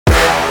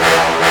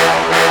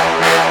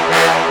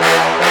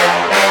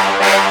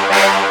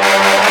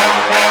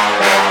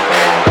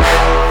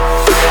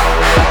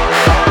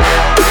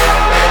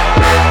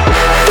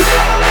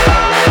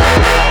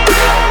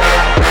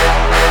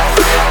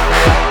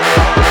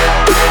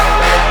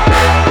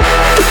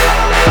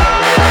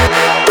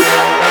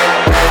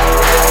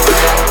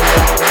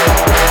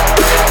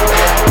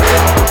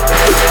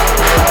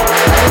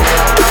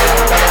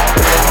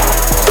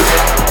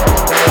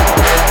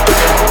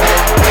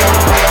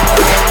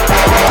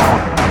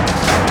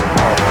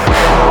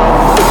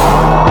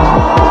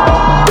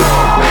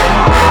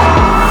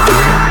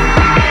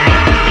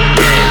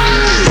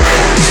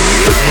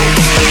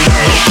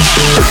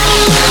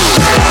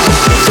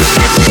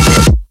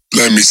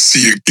me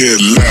see it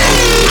get loud.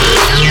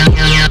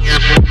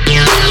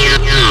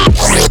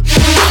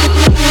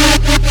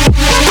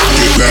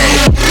 Get loud.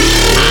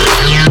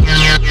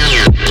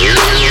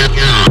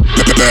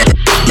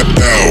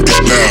 Loud,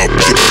 get loud,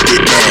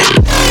 get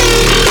loud.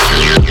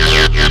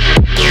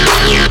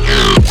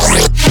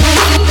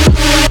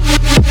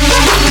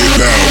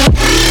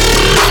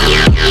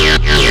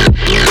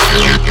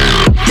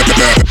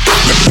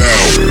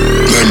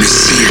 Let me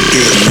see it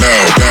get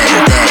loud.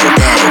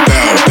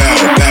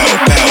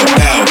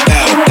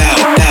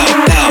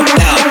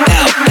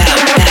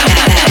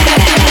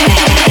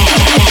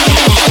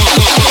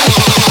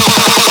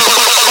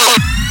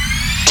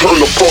 Turn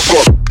the fuck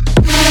up.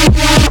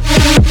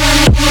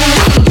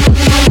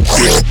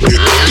 Get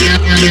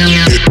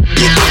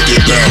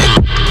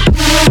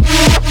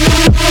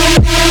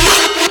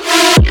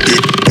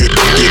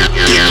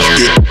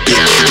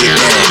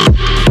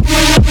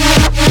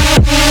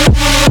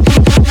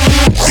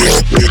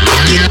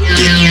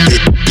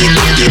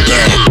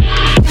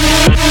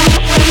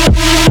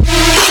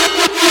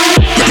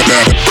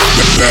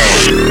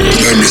loud.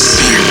 Let me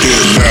see it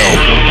get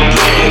loud.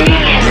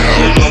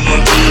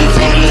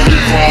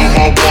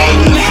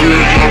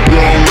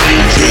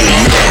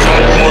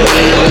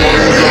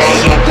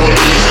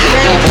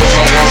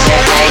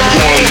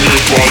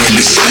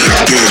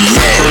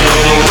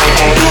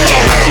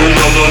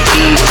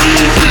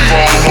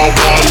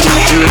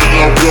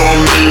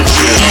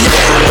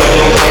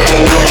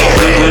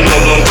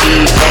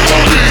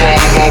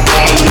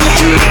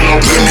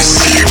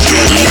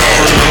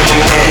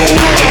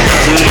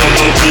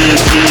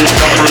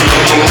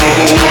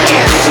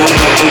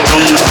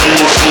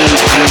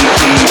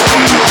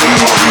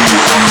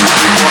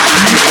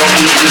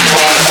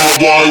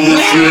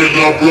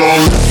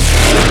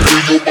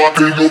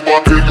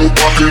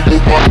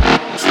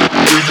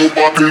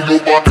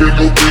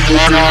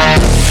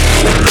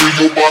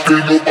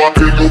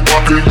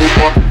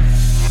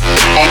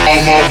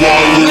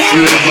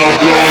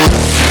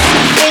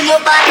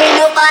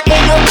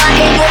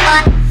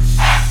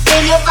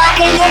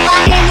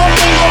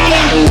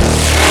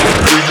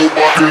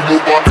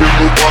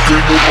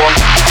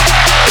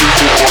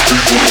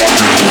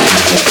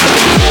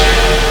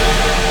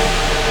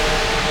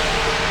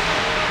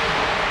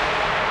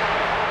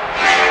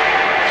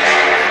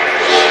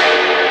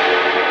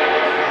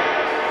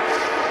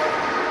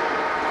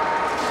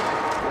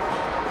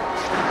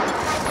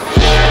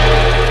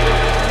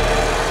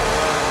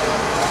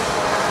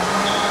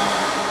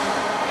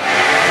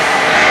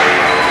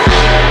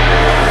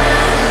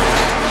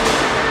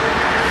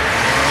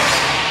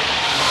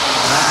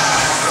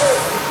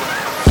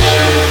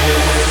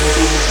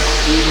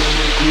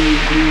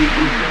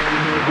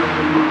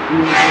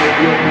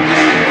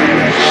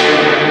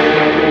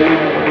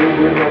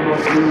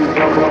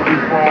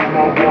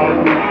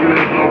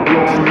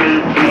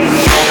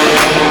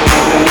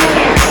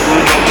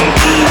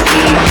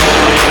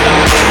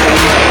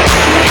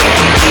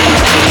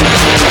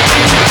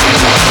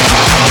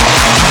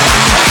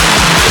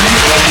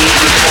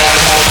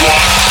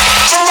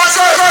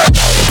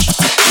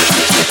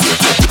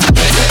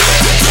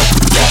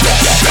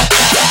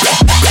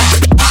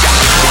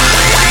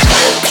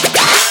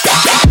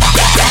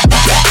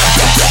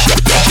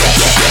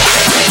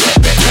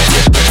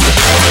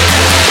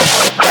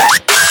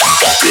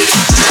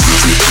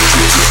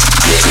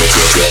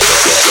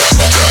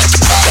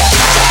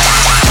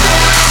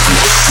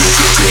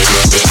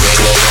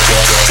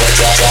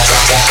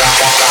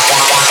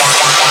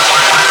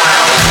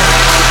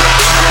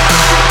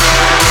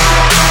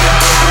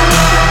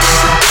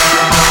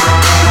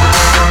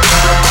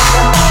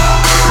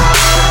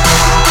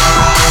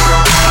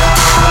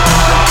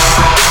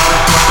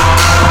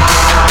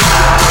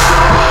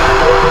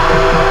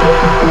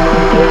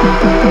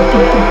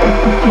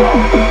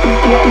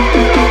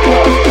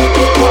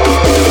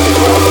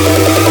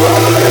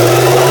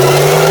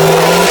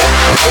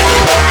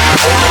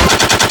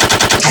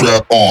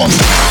 Strap on.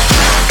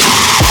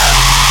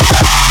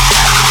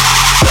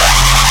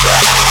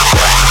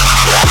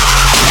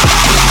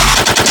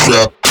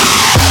 Strap.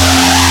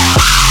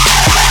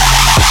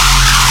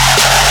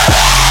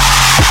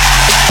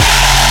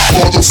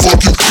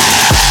 Motherfucking.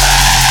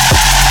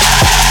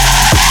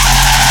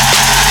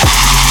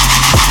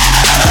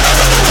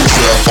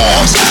 Strap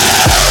on.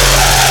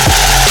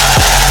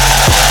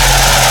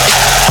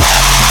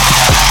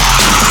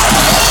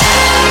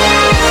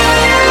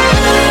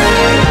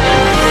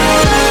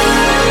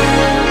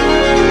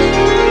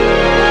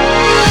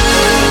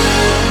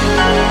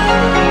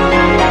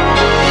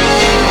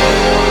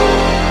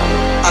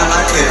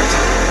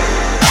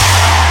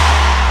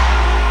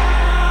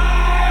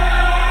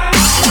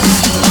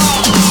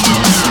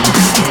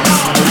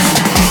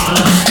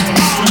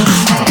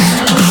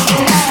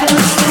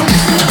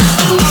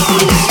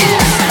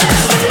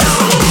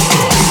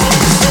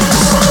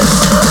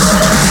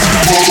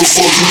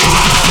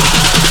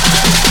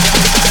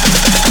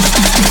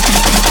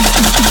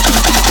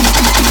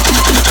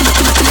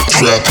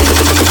 Trap.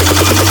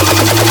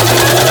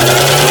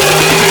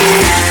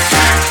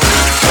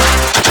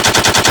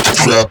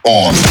 Strap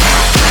on.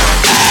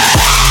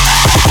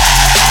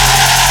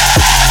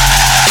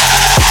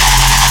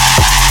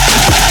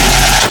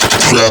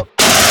 Strap.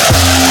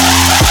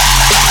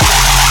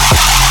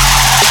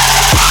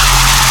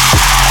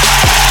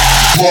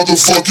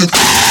 Motherfucking.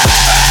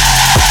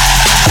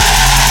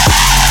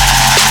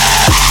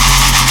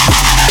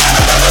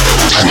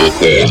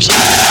 Strap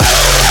on.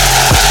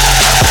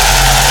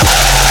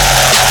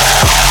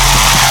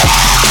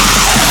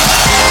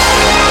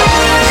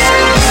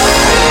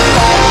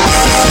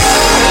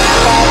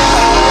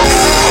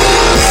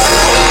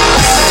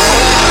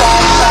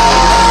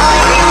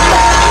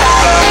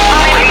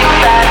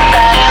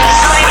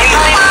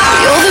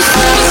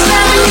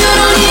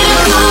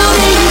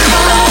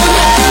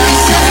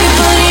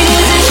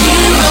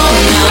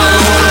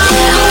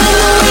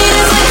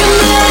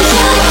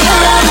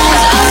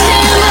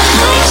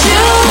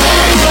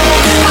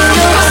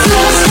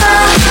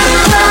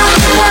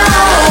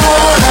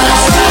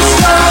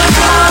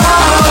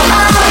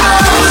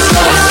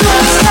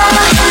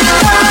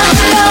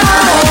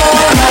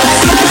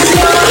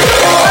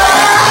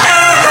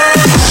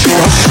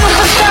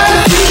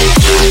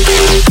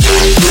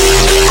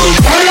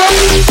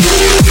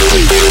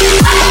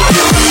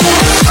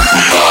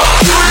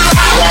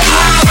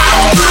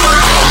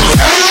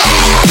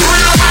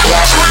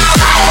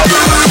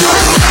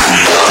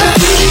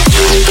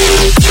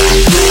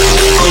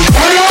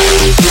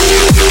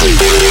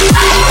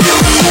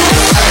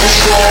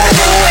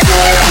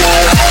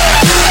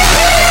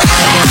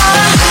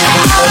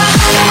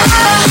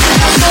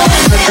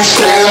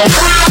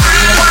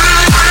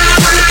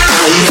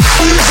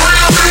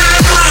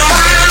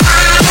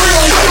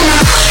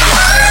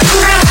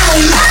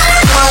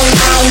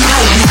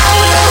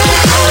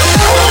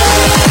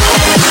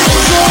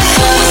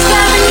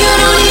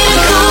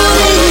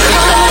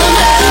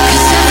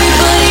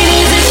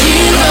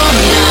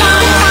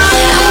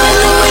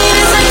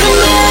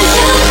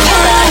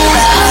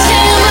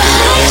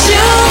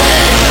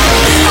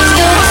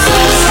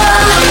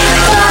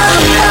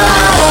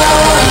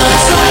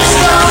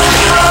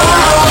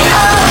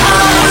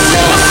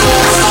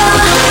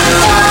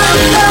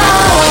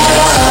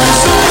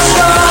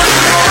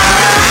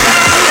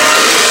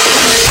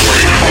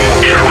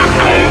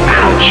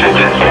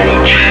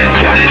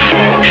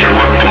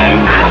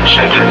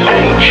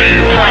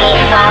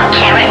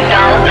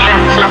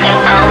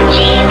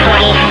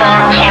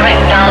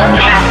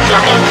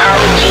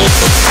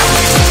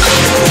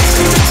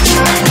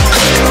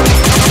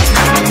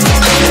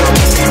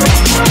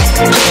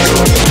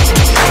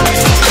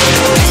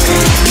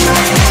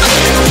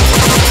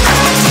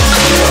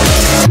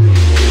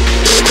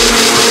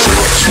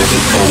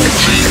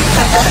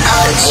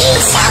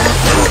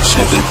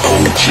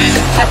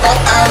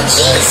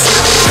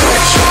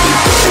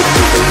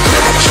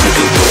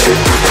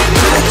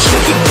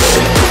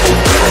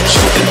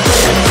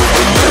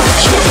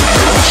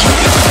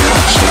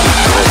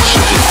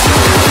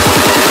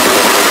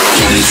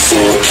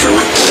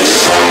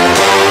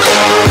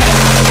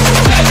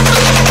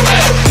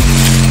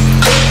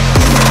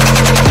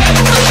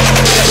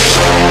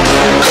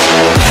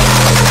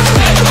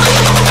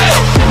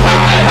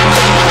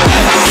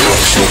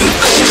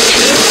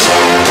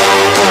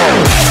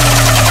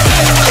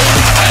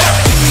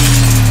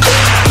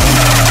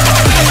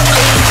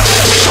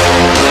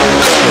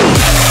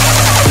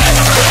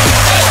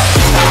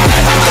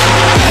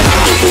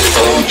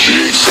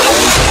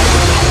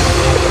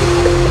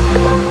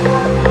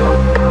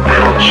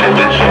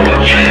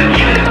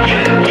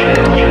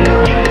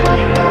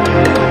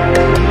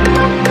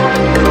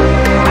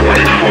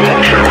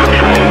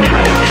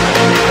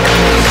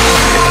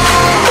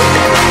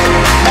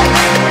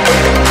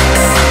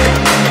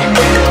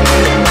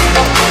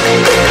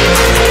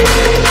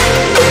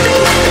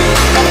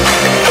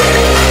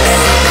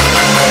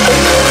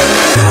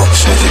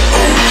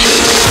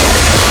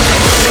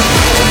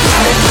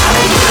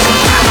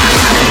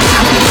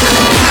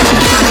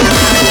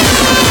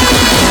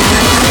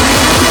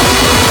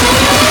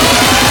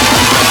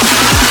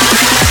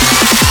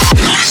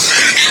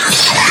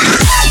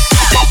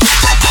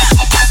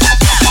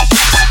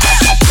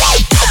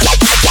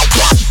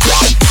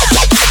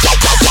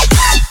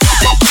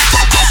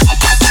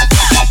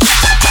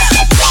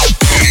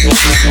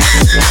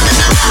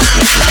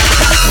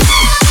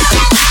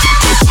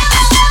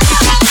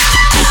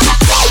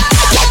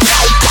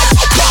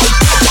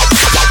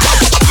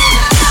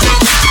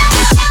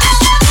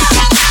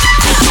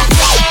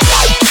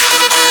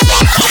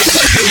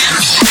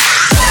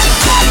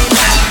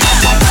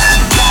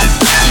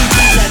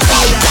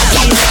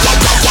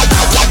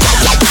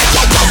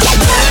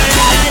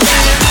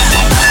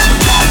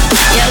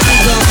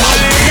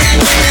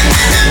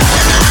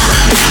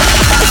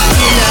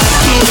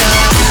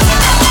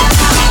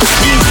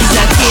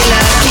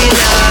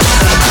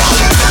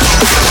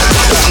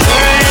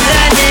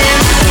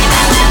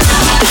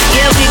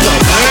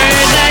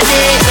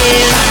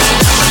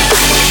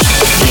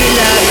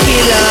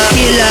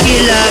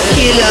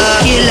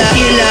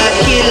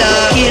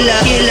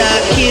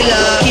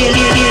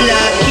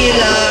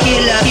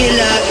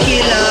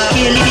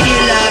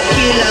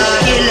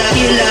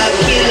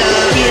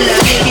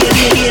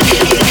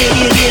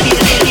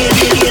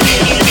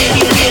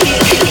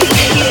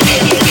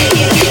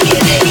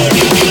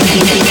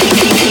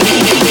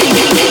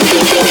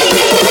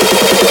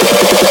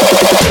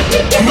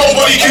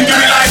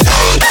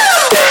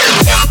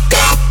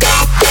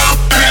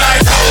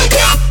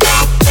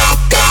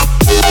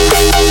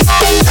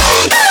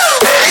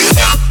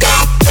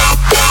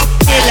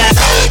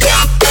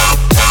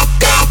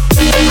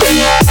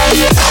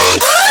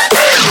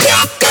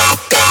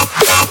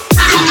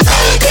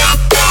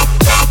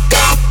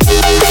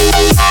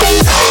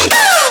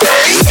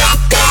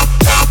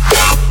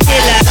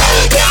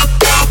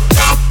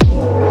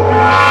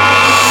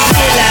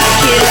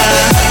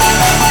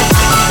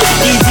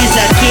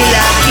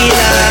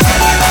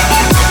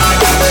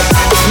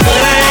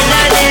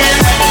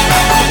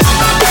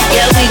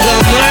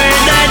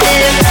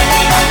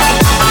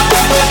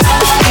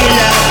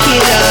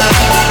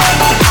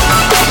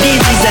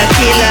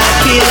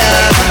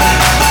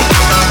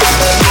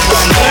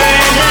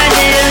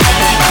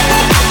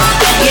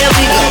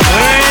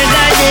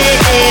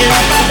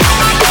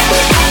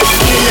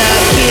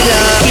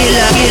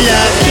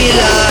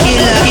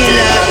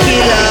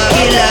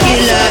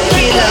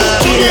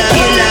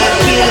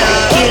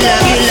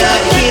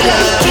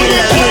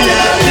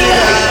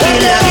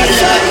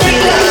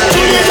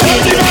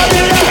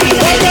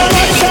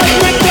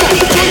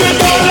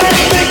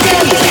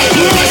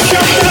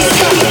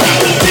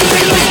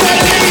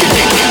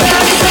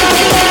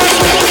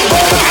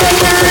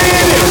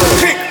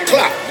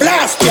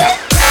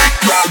 Yeah.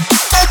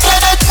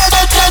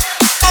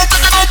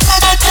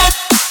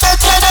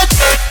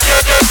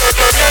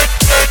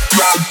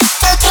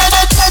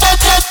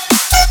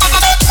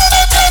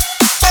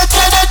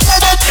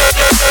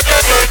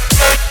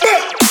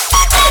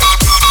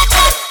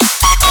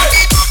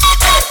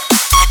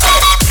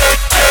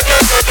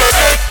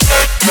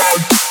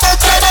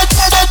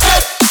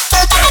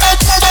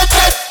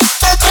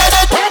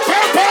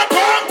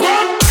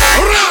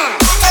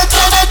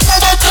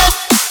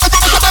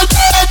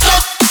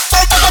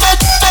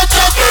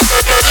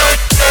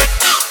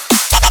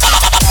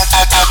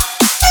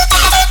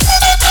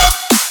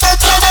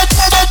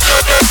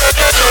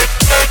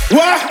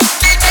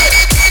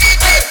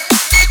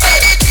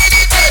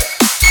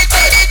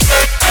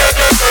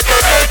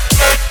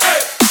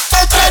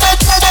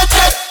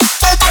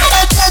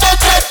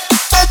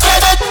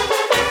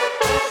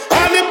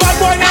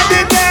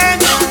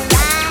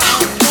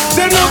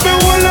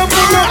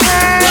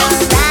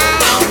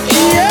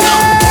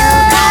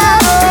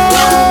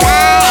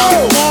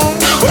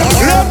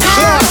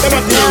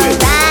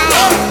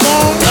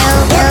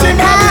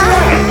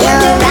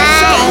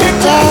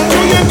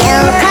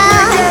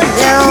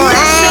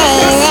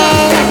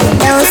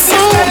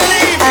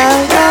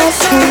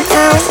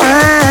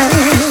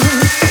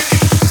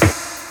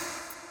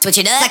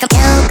 Switch it up like a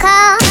phone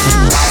call.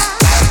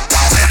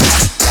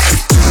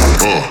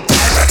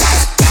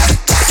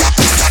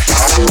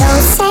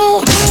 Don't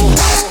say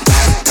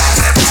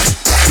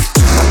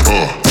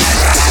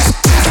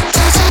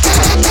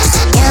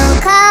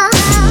don't call.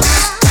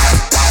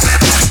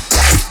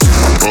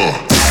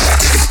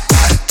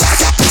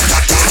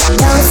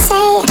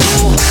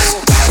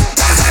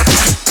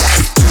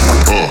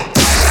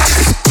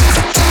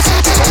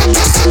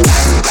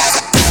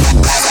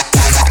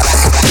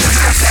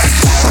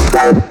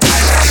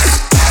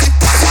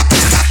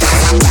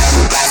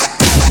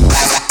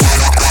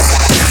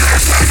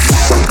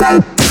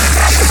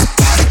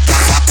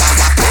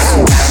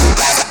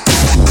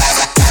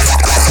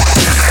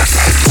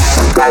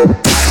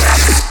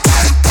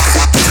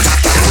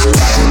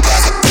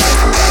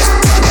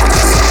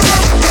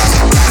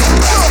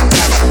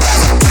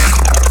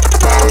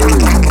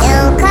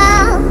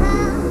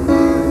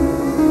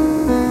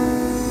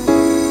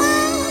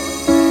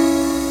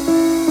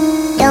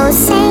 Don't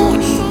say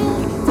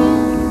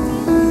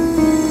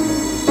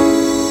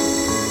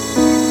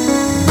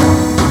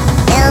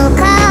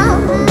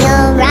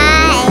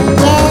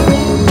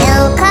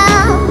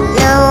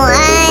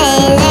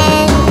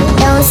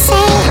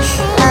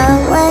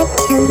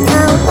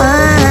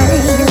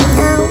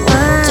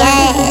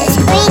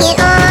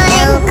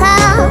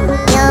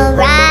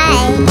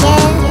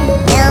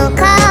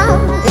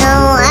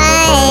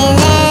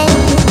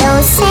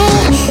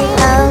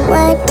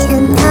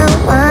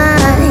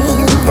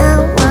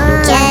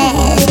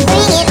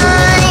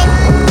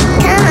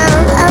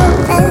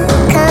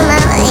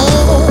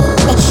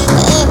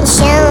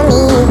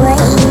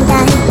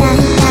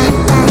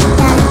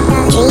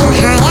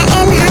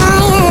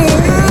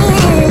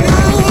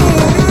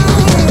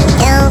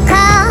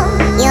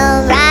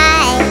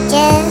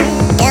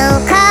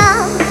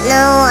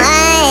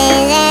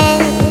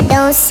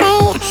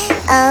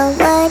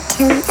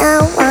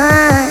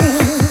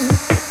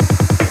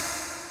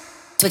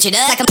switch it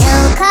up like a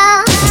phone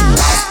call.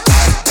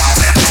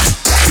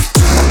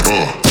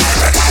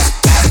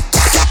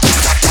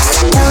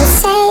 Don't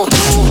say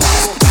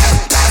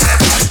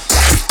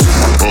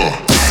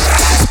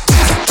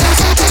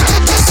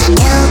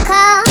don't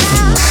call.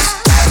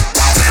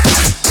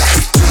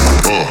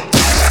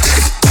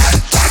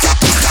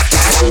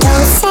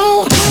 Don't say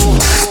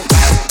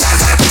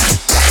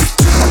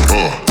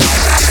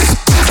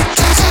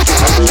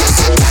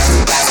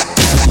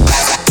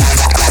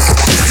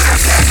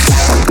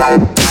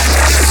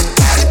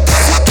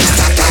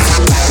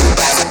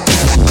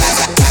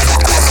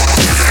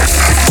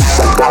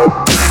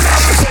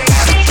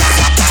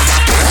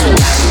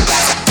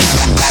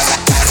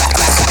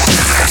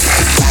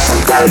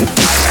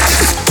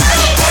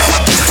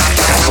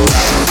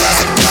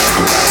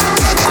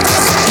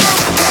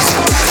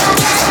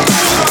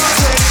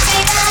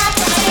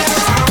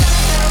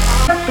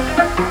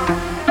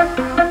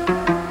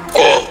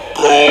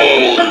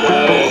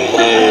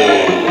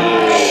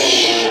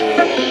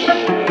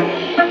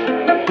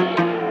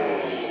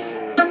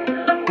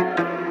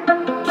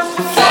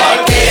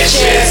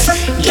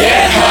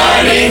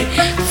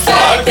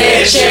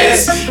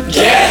bitches,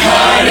 get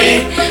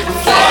honey.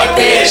 Fuck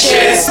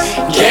bitches,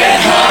 get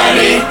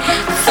honey.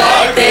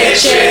 Fuck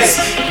bitches,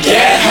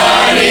 get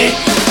honey.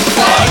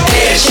 Fuck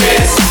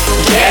bitches,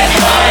 get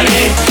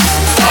honey.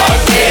 Fuck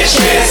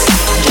bitches,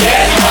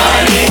 get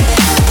honey.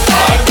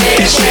 Fuck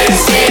bitches,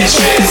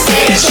 bitches,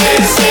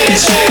 bitches,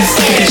 bitches,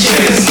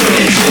 bitches,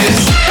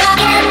 bitches.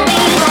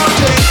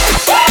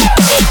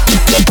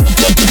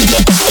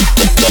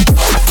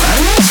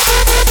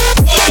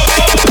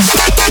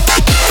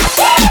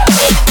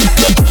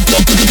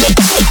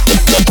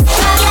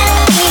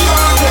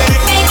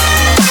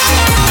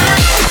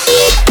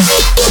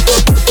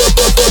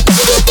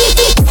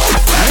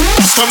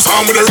 Comes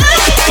home with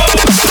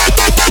a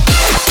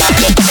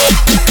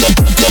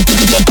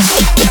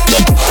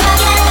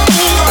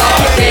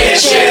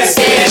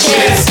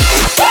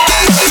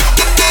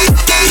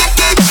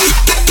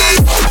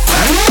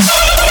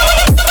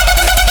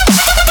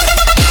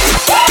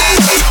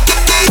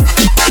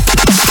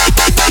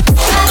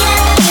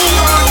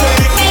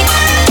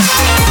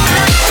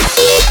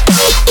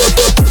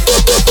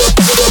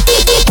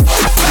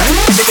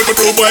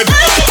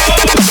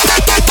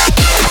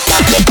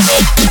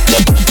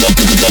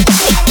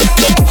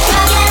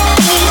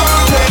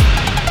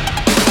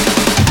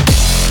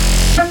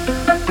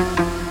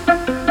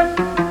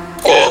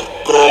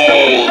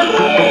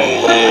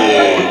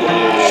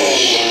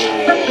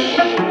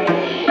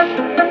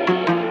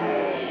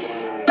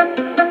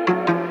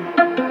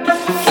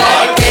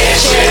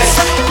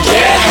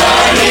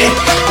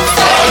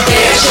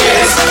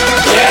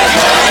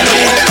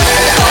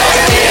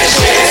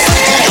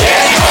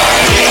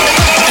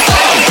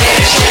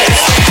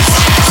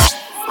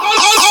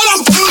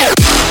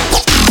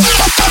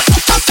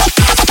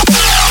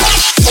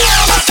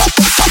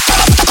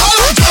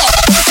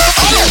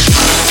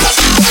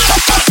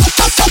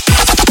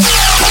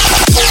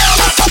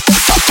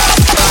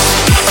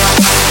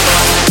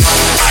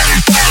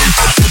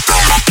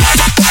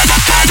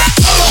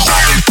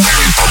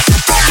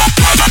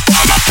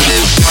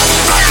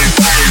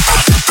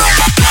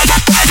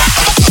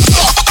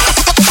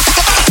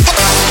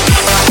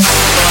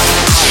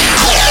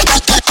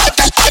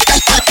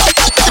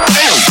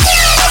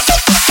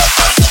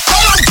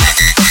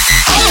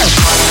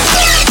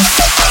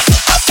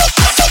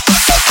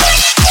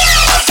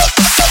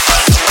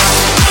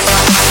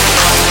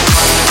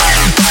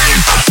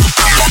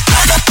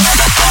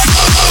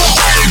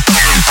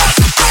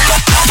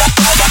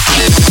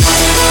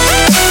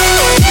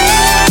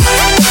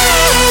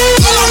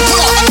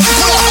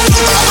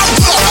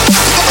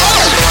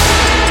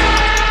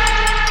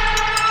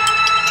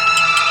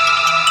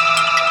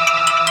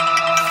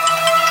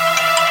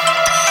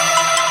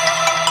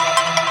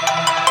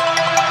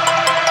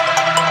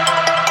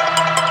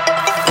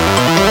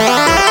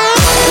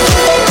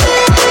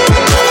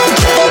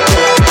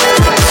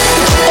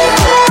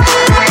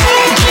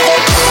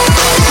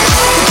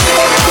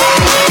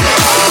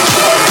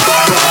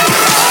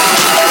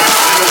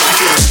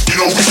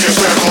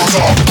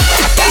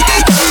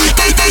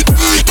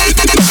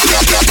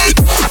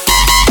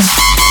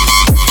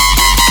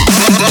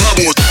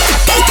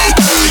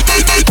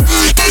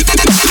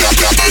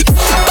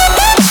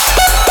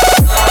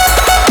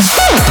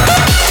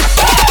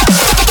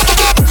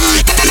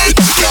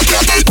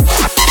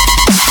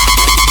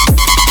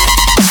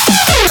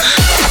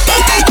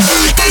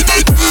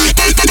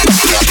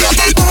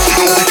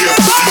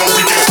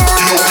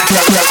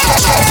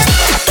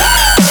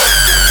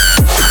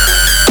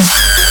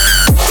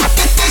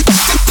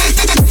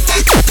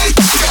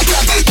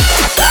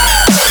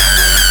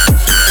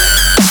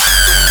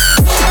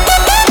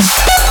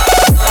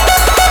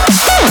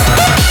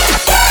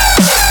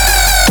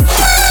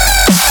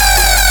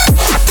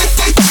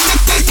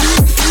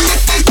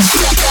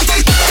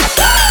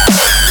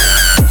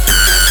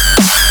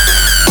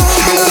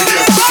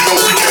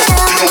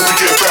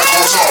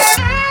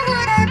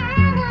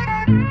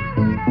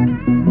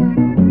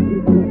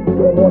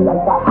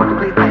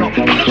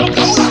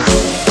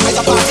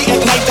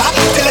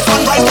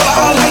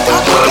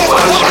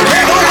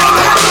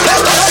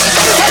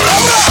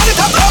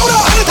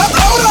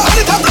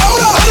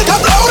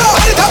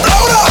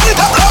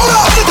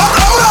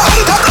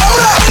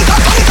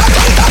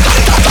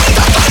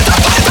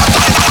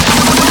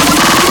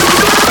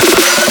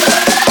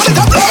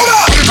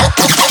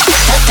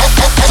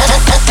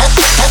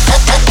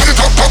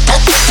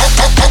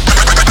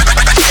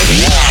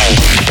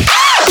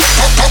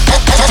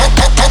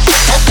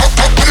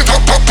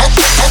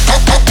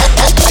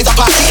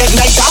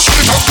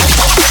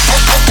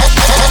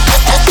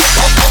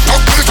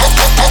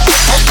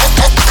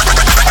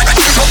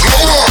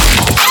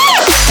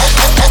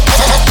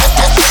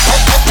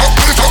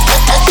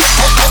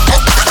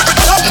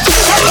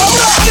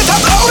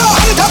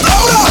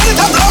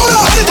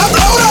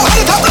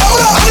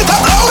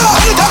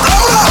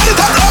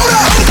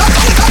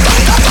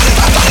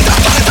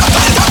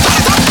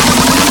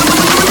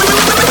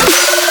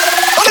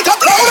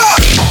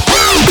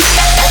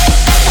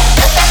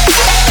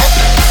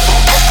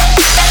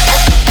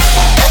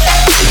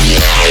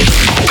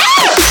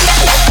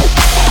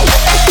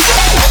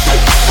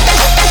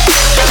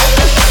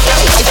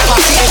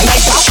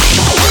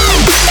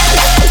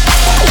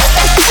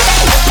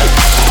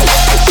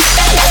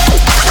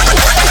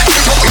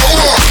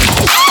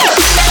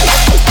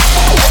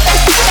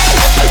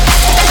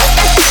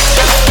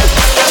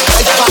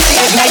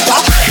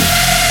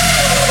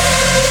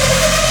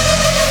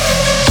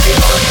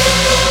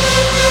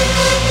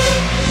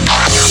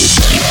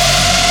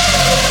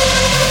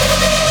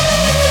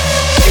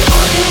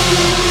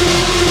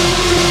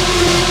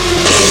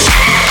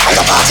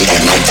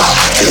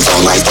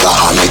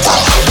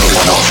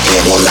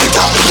yeah, more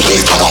lighter.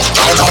 Please turn up,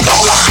 light up,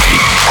 roller.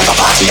 Like a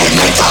party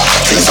igniter,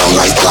 till the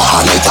sunrise till the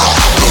all nighter.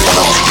 Please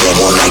turn up, yeah,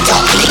 more lighter.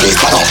 Please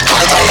turn up,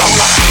 light up,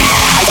 roller.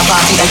 Like a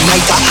party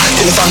igniter,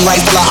 till the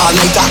sunrise till the all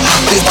nighter.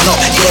 Please turn up,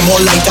 yeah,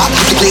 more lighter.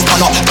 Please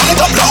turn up,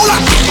 light up, roller.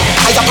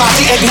 Like a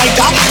party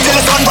igniter, till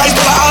the sunrise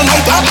till the all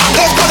nighter.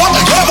 Please turn up,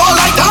 yeah, more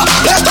lighter.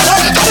 Please turn up,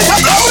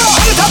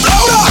 light up,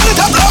 roller. Light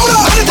up,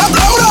 roller. Light up,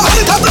 roller.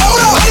 Light up,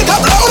 roller. Light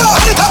up, roller.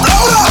 Light up,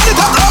 roller. Light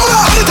up, roller.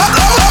 Light up, roller. Light up,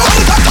 roller.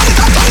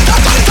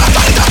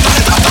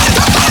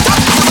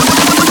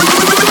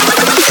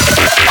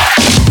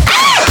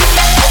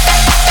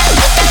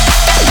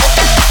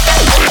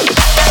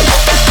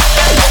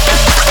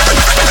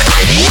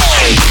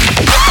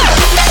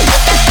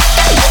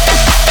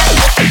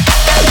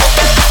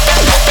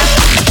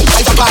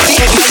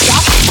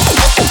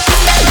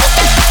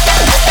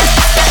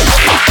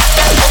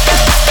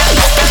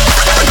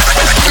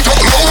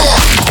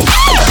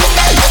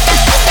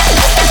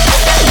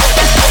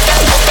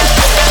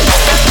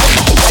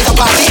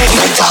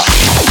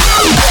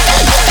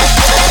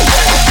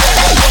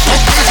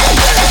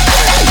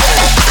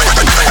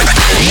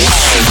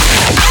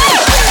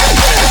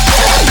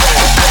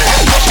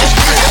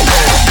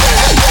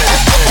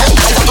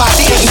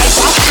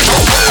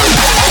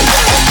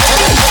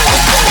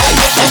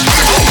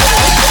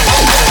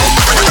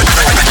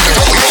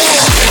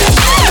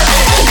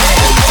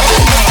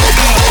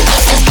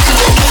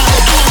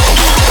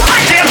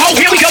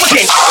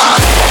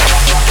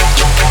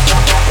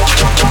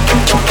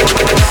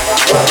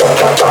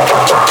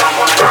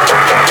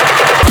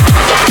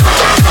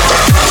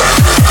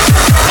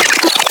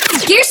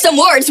 Some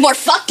words more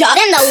fucked up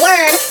than the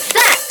word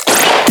fact.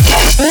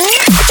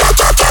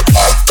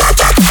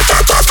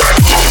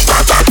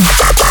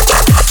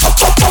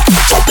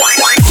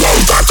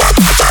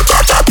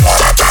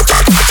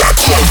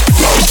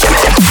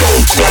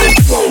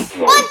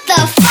 What the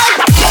fuck?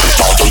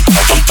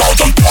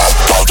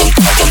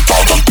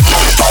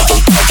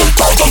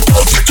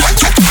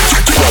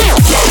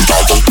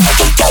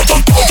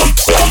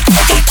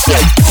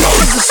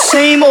 It's the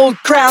same old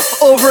crap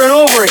over and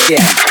over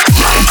again.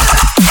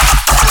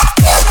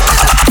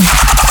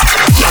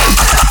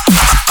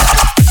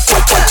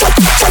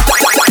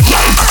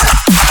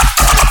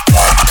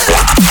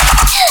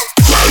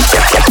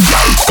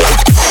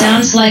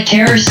 Sounds like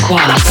Terror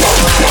Squad.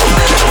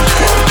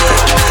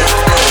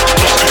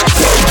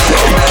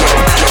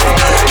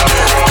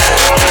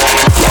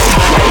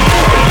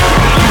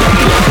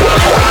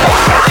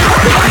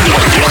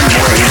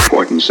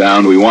 Important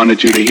sound we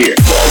wanted you to hear.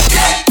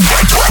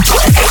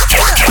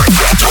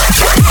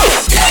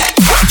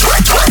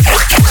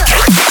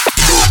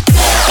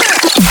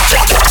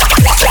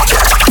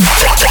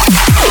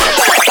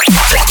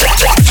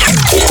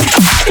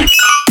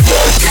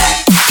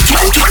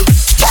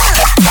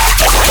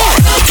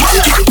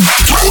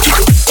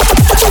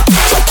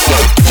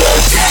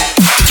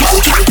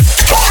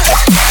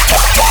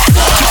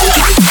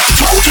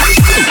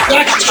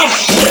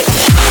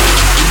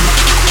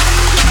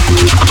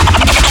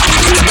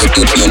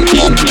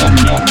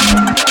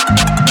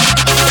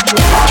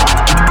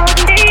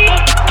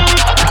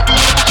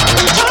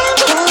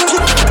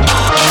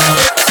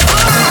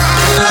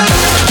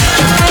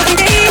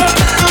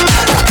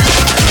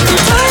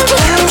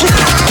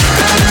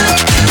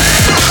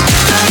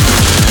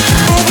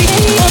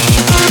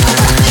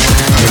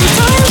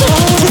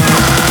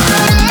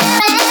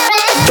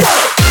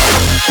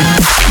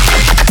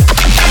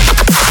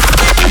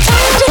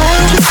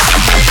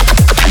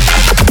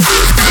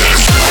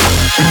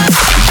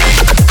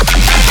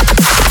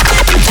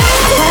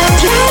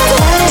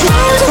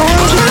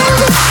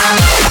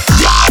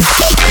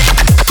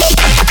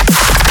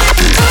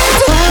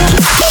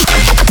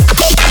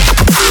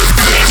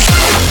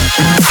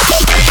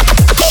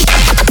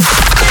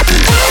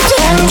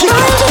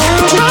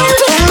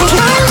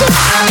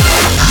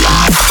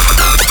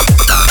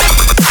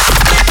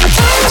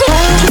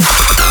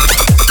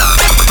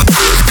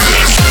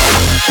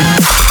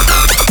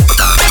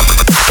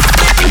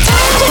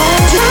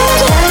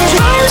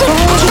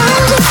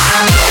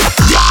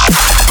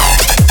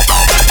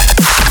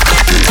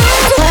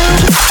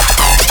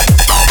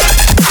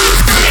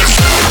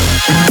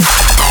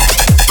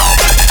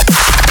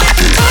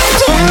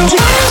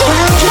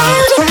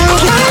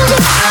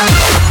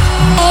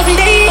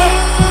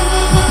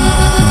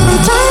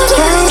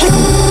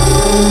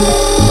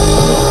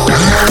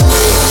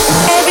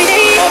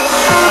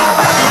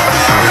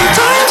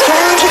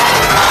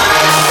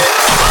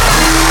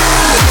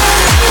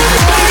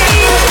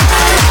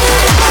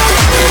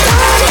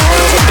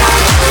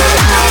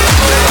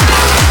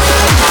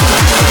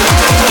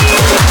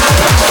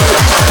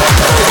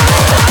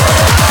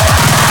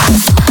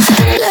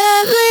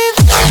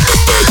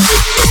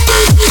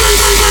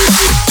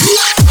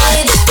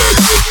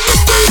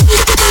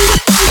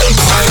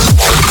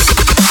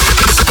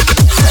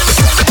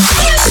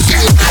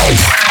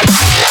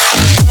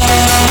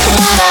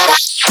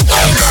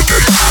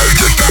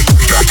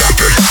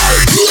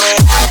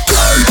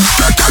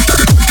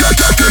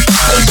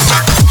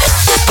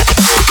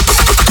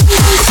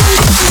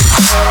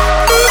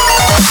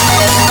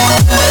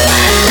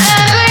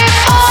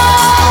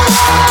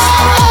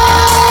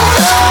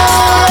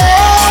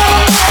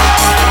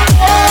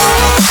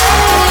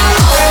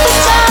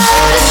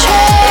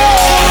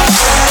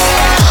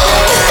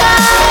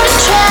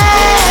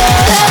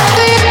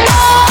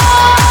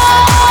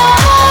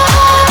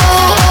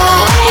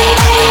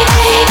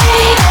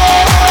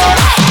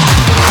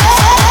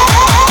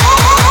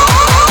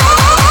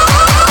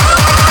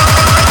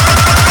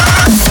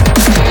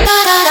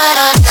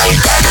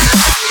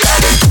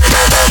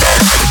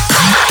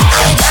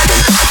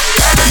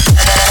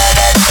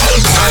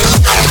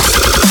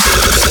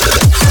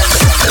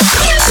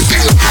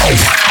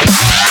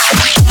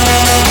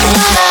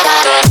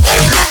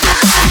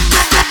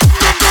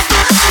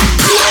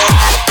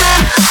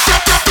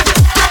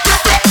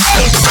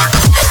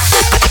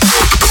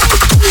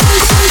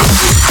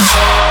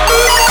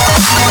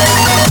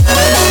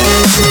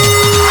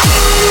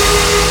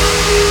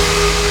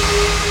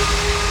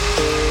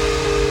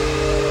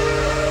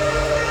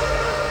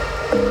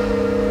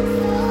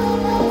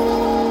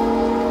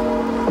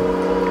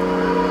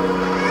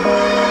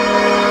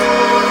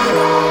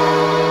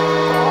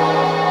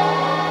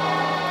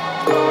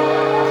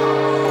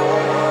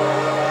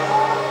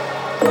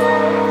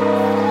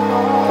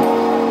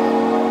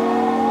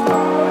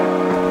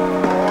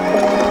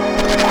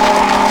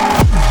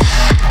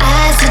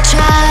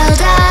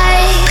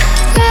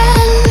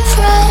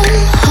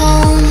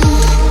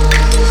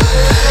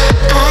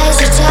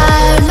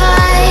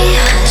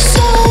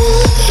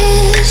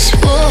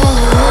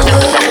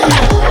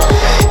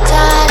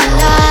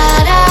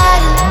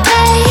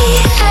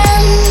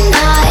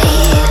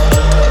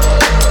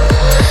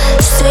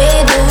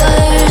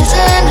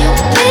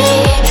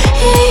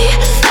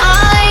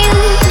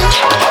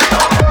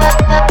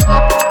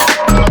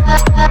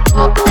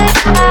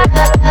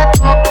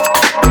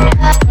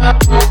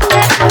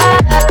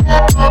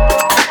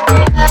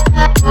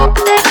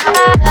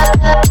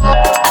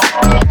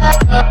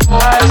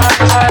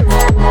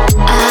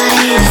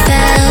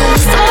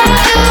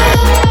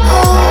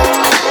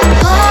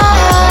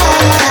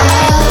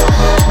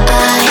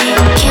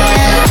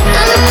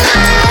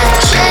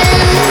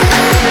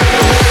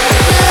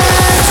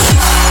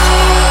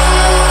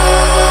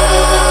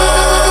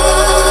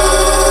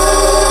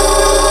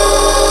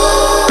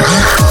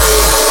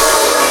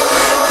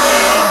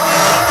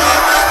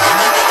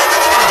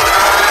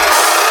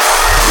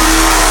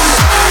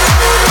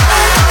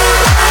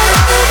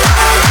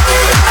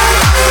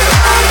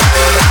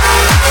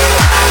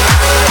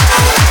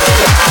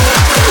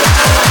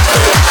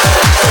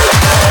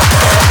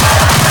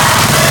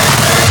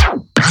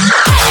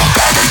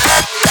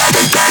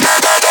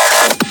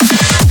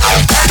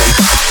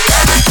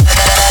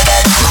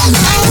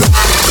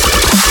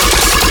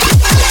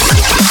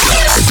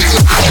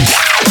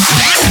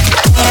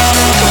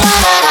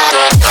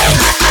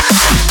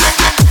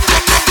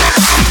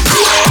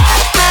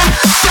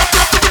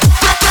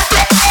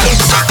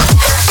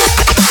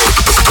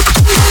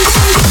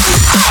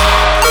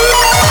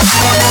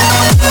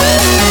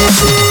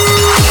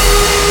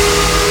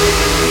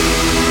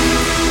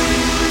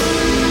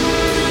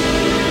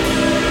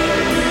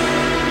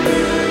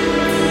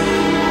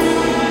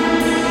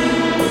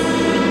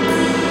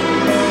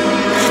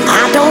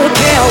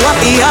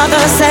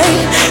 others say,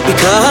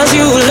 because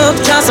you look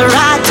just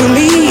right to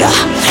me.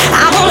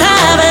 I won't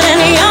have it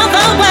any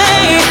other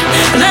way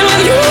than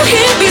with you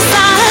here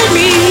beside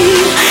me.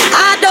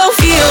 I don't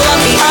feel what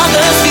the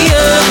others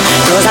feel,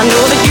 'cause I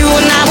know that you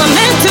and I were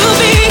meant to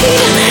be.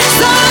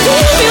 So I'll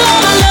give you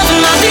all my love,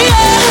 my dear,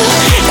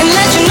 and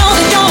let you know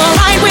that you're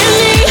alright with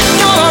me.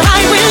 You're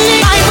alright with me.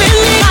 I with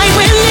me. I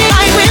with me.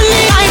 I with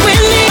me. I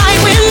with me. I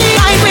with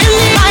me.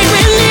 I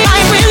with me.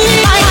 I with me. I with me.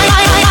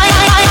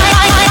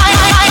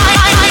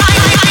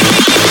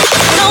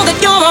 I know that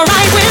you're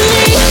alright with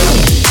me.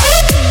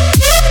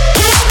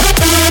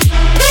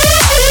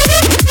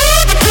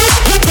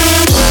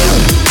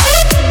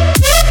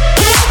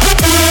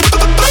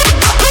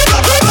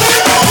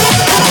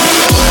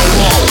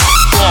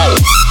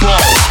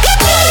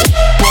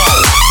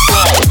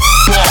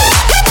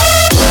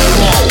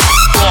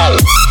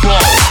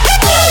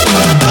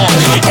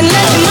 And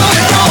let you know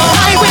that you're alright with me. And let you know that you're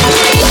alright with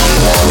me.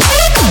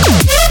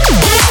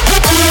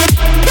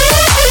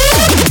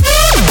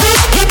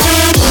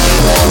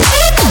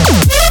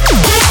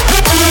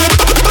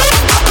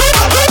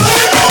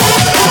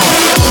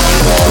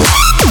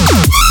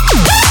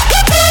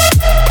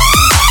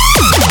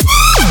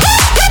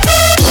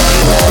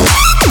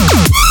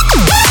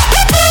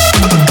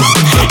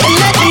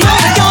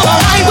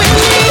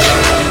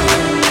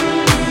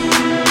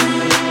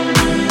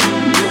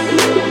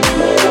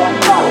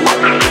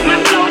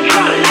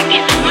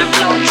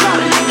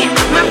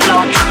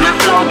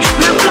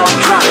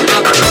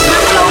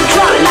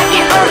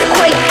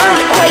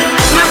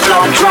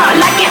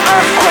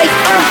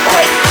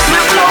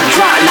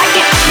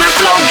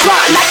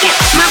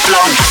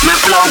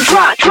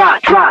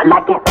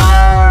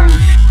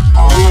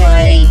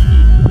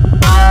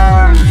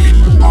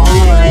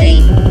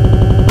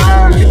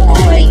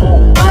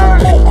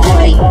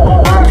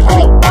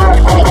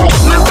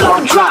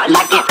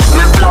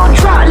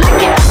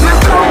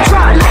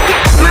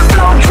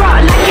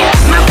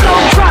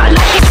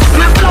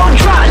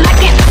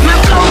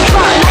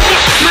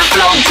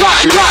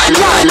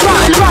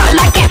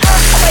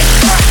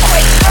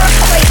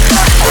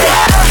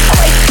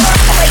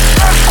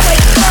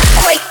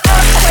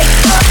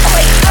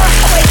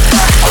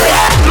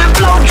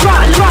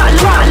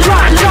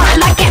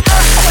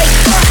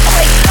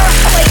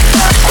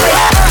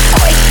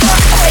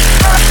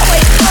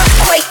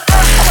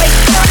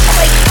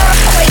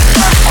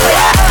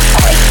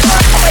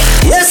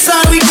 Yes,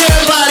 I we get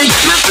everybody.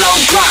 My flow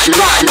drop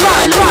like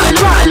it. My flow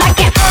drop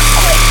like it.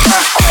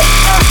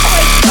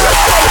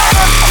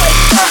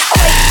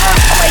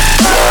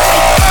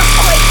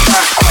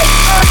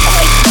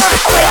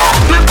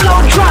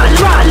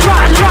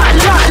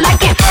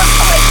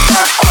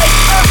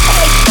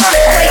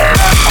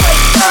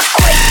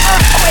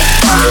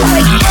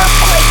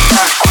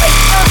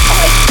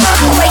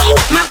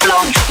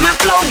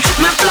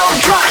 My flow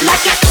drop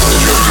like it.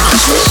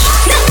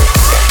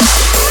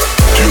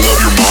 Do you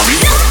love your mommy?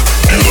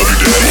 Do you love your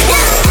daddy?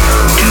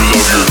 Do you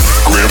love your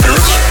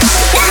grandparents?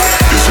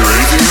 Is there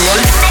anything you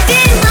like? I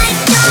didn't like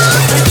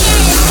dogs.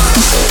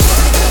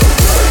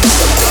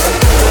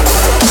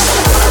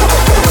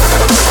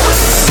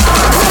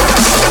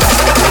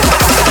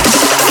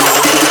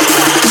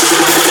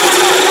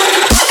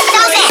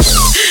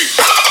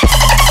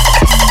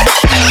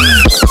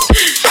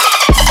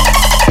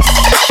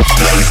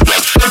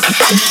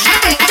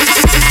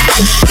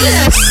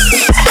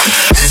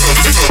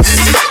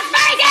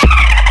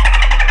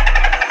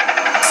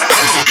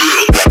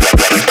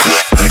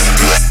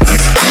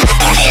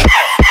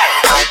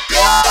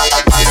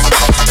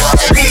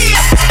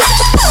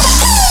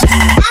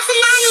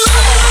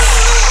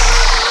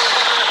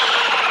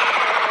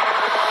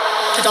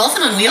 A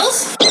dolphin on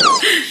wheels?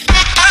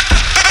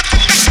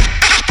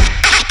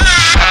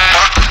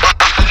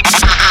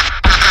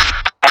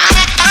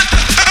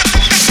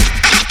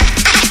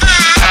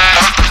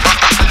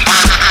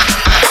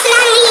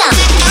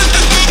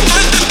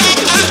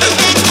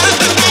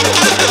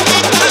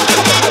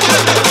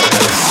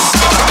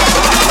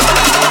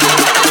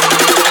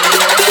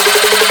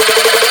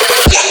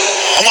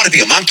 I want to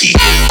be a monkey.